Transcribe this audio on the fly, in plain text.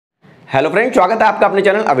Hello friend, स्वागत है आपका अपने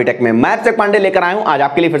चैनल अभिटेक में। मैं अभिषेक पांडे लेकर आया हूं आज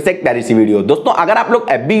आपके लिए फिर से एक प्यारी सी वीडियो। दोस्तों, अगर आप लोग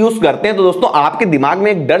एफबी यूज करते हैं तो दोस्तों आपके दिमाग में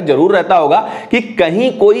एक डर जरूर रहता होगा कि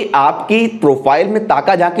कहीं कोई आपकी प्रोफाइल में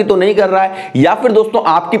ताका झाकी तो नहीं कर रहा है, या फिर दोस्तों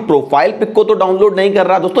आपकी प्रोफाइल पिक को तो डाउनलोड नहीं कर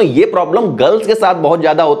रहा। दोस्तों, ये प्रॉब्लम गर्ल्स के साथ बहुत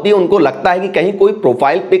ज्यादा होती है। उनको लगता है कि कहीं कोई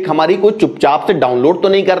प्रोफाइल पिक हमारी कोई चुपचाप से डाउनलोड तो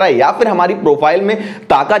नहीं कर रहा है, या फिर हमारी प्रोफाइल में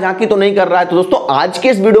ताका झाकी तो नहीं कर रहा है। तो दोस्तों आज के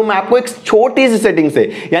इस वीडियो में आपको एक छोटी सी सेटिंग से,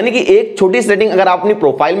 यानी कि एक छोटी सेटिंग अगर आप अपनी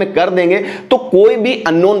प्रोफाइल में कर देंगे तो कोई भी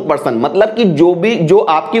अननोन पर्सन, मतलब कि जो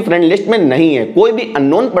आपकी फ्रेंड लिस्ट में नहीं है, कोई भी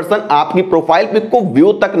अननोन पर्सन आपकी प्रोफाइल पिक को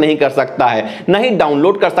व्यू तक नहीं कर सकता है, ना ही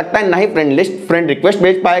डाउनलोड कर सकता है, ना ही फ्रेंड रिक्वेस्ट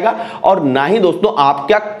भेज पाएगा, और ना ही दोस्तों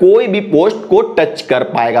आपका कोई भी पोस्ट को टच कर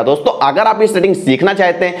पाएगा। दोस्तों, अगर आप ये सेटिंग सीखना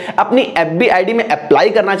चाहते हैं, अपनी एफबी आईडी में अप्लाई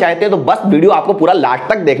करना चाहते हैं, तो बस वीडियो आपको पूरा लास्ट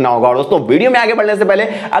तक देखना होगा। और दोस्तों, वीडियो में आगे बढ़ने से पहले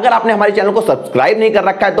अगर आपने हमारे चैनल को सब्सक्राइब नहीं कर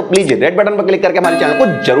रखा है तो प्लीज रेड बटन पर क्लिक करके हमारे चैनल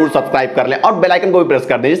को जरूर सब्सक्राइब कर लें और बेल आइकन को भी प्रेस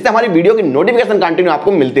कर दें, जिससे हमारी वीडियो की नोटिफिकेशन कंटिन्यू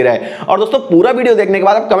आपको मिलती रहे। और दोस्तों, पूरा वीडियो देखने के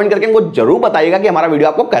बाद आप कमेंट करके हमको जरूर बताइएगा कि हमारा वीडियो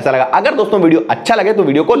आपको कैसा लगा। अगर दोस्तों वीडियो अच्छा लगे तो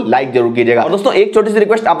वीडियो को लाइक जरूर कीजिएगा। और दोस्तों, एक छोटी सी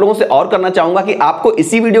रिक्वेस्ट आप लोगों से और करना चाहूंगा कि आपको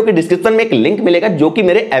इसी वीडियो के डिस्क्रिप्शन में एक लिंक मिलेगा जो कि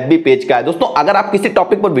मेरे एफबी पेज का है। दोस्तों, अगर आप किसी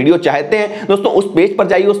टॉपिक पर वीडियो चाहते हैं दोस्तों, उस पेज पर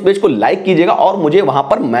जाइए, उस पेज को लाइक कीजिएगा और मुझे वहां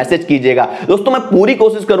पर मैसेज कीजिएगा। दोस्तों, मैं पूरी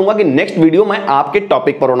कोशिश करूंगा कि नेक्स्ट वीडियो मैं आपके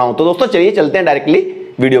टॉपिक पर बनाऊं। तो दोस्तों चलिए चलते हैं डायरेक्टली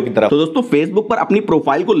वीडियो की तरफ। तो दोस्तों, फेसबुक पर अपनी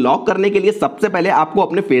प्रोफाइल को लॉक करने के लिए सबसे पहले आपको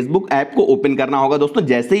अपने फेसबुक ऐप को ओपन करना होगा। दोस्तों,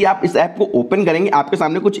 जैसे ही आप इस ऐप को ओपन करेंगे आपके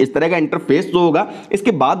सामने कुछ इस तरह का इंटरफेस जो होगा।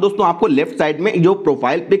 इसके बाद दोस्तों आपको लेफ्ट साइड में जो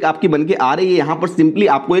प्रोफाइल पिक आपकी बनके आ रही है, यहां पर सिंपली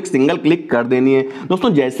आपको एक सिंगल क्लिक कर देनी है।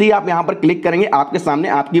 दोस्तों, जैसे ही आप यहां पर क्लिक करेंगे आपके सामने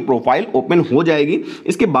आपकी प्रोफाइल ओपन हो जाएगी।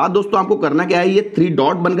 इसके बाद दोस्तों आपको करना क्या है, ये 3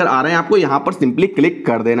 डॉट बनकर आ रहे हैं, आपको यहां पर सिंपली क्लिक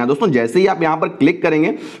कर देना है। दोस्तों, जैसे ही आप यहां पर क्लिक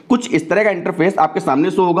करेंगे कुछ इस तरह का इंटरफेस आपके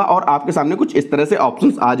सामने शो होगा और आपके सामने कुछ इस तरह से ऑप्शंस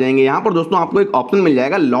आ जाएंगे। यहां पर दोस्तों आपको एक ऑप्शन मिल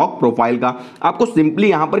जाएगा लॉक प्रोफाइल का, आपको सिंपली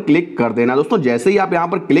यहां पर क्लिक कर देना। दोस्तों, जैसे ही आप यहां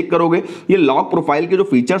पर क्लिक करोगे ये लॉक प्रोफाइल के जो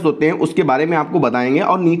फीचर्स होते हैं उसके बारे में आपको बताएंगे,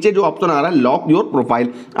 और नीचे जो ऑप्शन आ रहा है लॉक योर प्रोफाइल,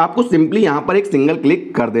 आपको सिंपली यहां पर एक सिंगल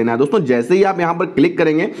क्लिक कर देना है। दोस्तों, जैसे ही आप यहां पर क्लिक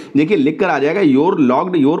करेंगे देखिए लिख कर आ जाएगा यू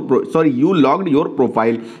लॉक्ड योर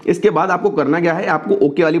प्रोफाइल। इसके बाद आपको करना क्या है, आपको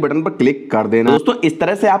ओके वाली बटन पर क्लिक कर देना। दोस्तों, इस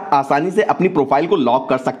तरह से आप आसानी से अपनी प्रोफाइल को लॉक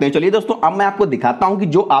कर सकते हैं। चलिए दोस्तों, अब मैं आपको दिखाता हूं कि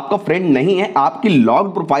जो आपका फ्रेंड नहीं है, आपकी लॉक्ड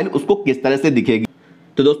प्रोफाइल उसको किस तरह से दिखेगी।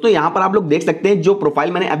 तो दोस्तों, यहां पर आप लोग देख सकते हैं जो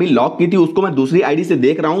प्रोफाइल मैंने अभी लॉक की थी उसको मैं दूसरी आईडी से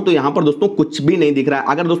देख रहा हूं, तो यहां पर दोस्तों कुछ भी नहीं दिख रहा है।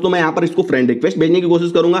 अगर दोस्तों मैं यहां पर इसको फ्रेंड रिक्वेस्ट भेजने की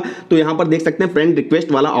कोशिश करूंगा तो यहां पर देख सकते हैं फ्रेंड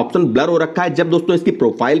रिक्वेस्ट वाला ऑप्शन ब्लर हो रखा है। जब दोस्तों इसकी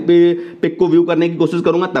प्रोफाइल पे पिक को व्यू करने की कोशिश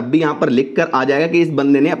करूंगा तब भी यहां पर लिख कर आ जाएगा कि इस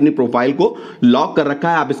बंदे ने अपनी प्रोफाइल को लॉक कर रखा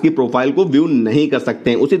है, आप इसकी प्रोफाइल को व्यू नहीं कर सकते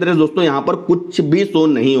हैं। उसी तरह से दोस्तों यहां पर कुछ भी शो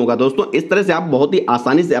नहीं होगा। दोस्तों, इस तरह से आप बहुत ही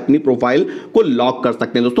आसानी से अपनी प्रोफाइल को लॉक कर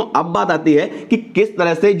सकते हैं। दोस्तों, अब बात आती है कि किस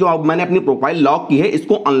तरह से जो अब मैंने अपनी प्रोफाइल लॉक की है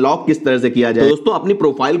इसको अनलॉक किस तरह से किया जाए। दोस्तों, अपनी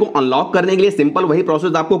प्रोफाइल को अनलॉक करने के लिए सिंपल वही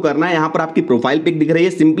प्रोसेस आपको करना है। यहां पर आपकी प्रोफाइल पिक दिख रही है,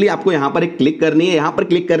 सिंपली आपको यहां पर एक क्लिक करनी है। यहां पर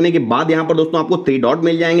क्लिक करने के बाद यहां पर दोस्तों आपको 3 डॉट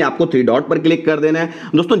मिल जाएंगे, आपको 3 डॉट पर क्लिक कर देना है।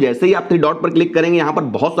 दोस्तों, जैसे ही आप 3 डॉट पर क्लिक करेंगे यहां पर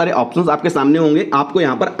बहुत सारे ऑप्शंस आपके सामने होंगे, आपको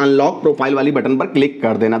यहां पर अनलॉक प्रोफाइल वाली बटन पर क्लिक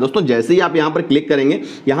कर देना। दोस्तों, जैसे ही आप यहां पर क्लिक करेंगे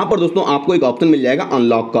यहां पर दोस्तों आपको एक ऑप्शन मिल जाएगा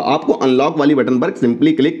अनलॉक का, आपको अनलॉक वाली बटन पर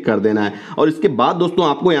सिंपली क्लिक कर देना है। और इसके बाद दोस्तों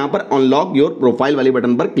आपको यहां पर अनलॉक योर प्रोफाइल वाली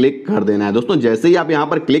बटन पर क्लिक कर देना है। दोस्तों, जैसे ही आप यहां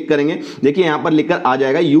पर क्लिक करेंगे देखिए यहां पर लिखकर आ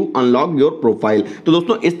जाएगा यू अनलॉक योर प्रोफाइल। तो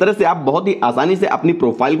दोस्तों, इस तरह से आप बहुत ही आसानी से अपनी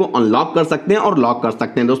प्रोफाइल को अनलॉक कर सकते हैं और लॉक कर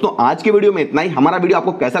सकते हैं। दोस्तों, आज के वीडियो में इतना ही। हमारा वीडियो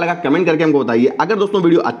आपको कैसा लगा कमेंट करके हमको बताइए। अगर दोस्तों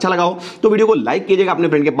वीडियो अच्छा लगा हो तो वीडियो को लाइक कीजिएगा, अपने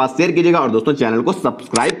फ्रेंड के पास शेयर कीजिएगा, और दोस्तों चैनल को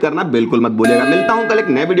सब्सक्राइब करना बिल्कुल मत भूलिएगा। मिलता हूं कल एक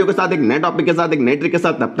नए वीडियो के साथ, एक नए टॉपिक के साथ, एक नए ट्रिक के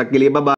साथ। तब तक के लिए बाय बाय।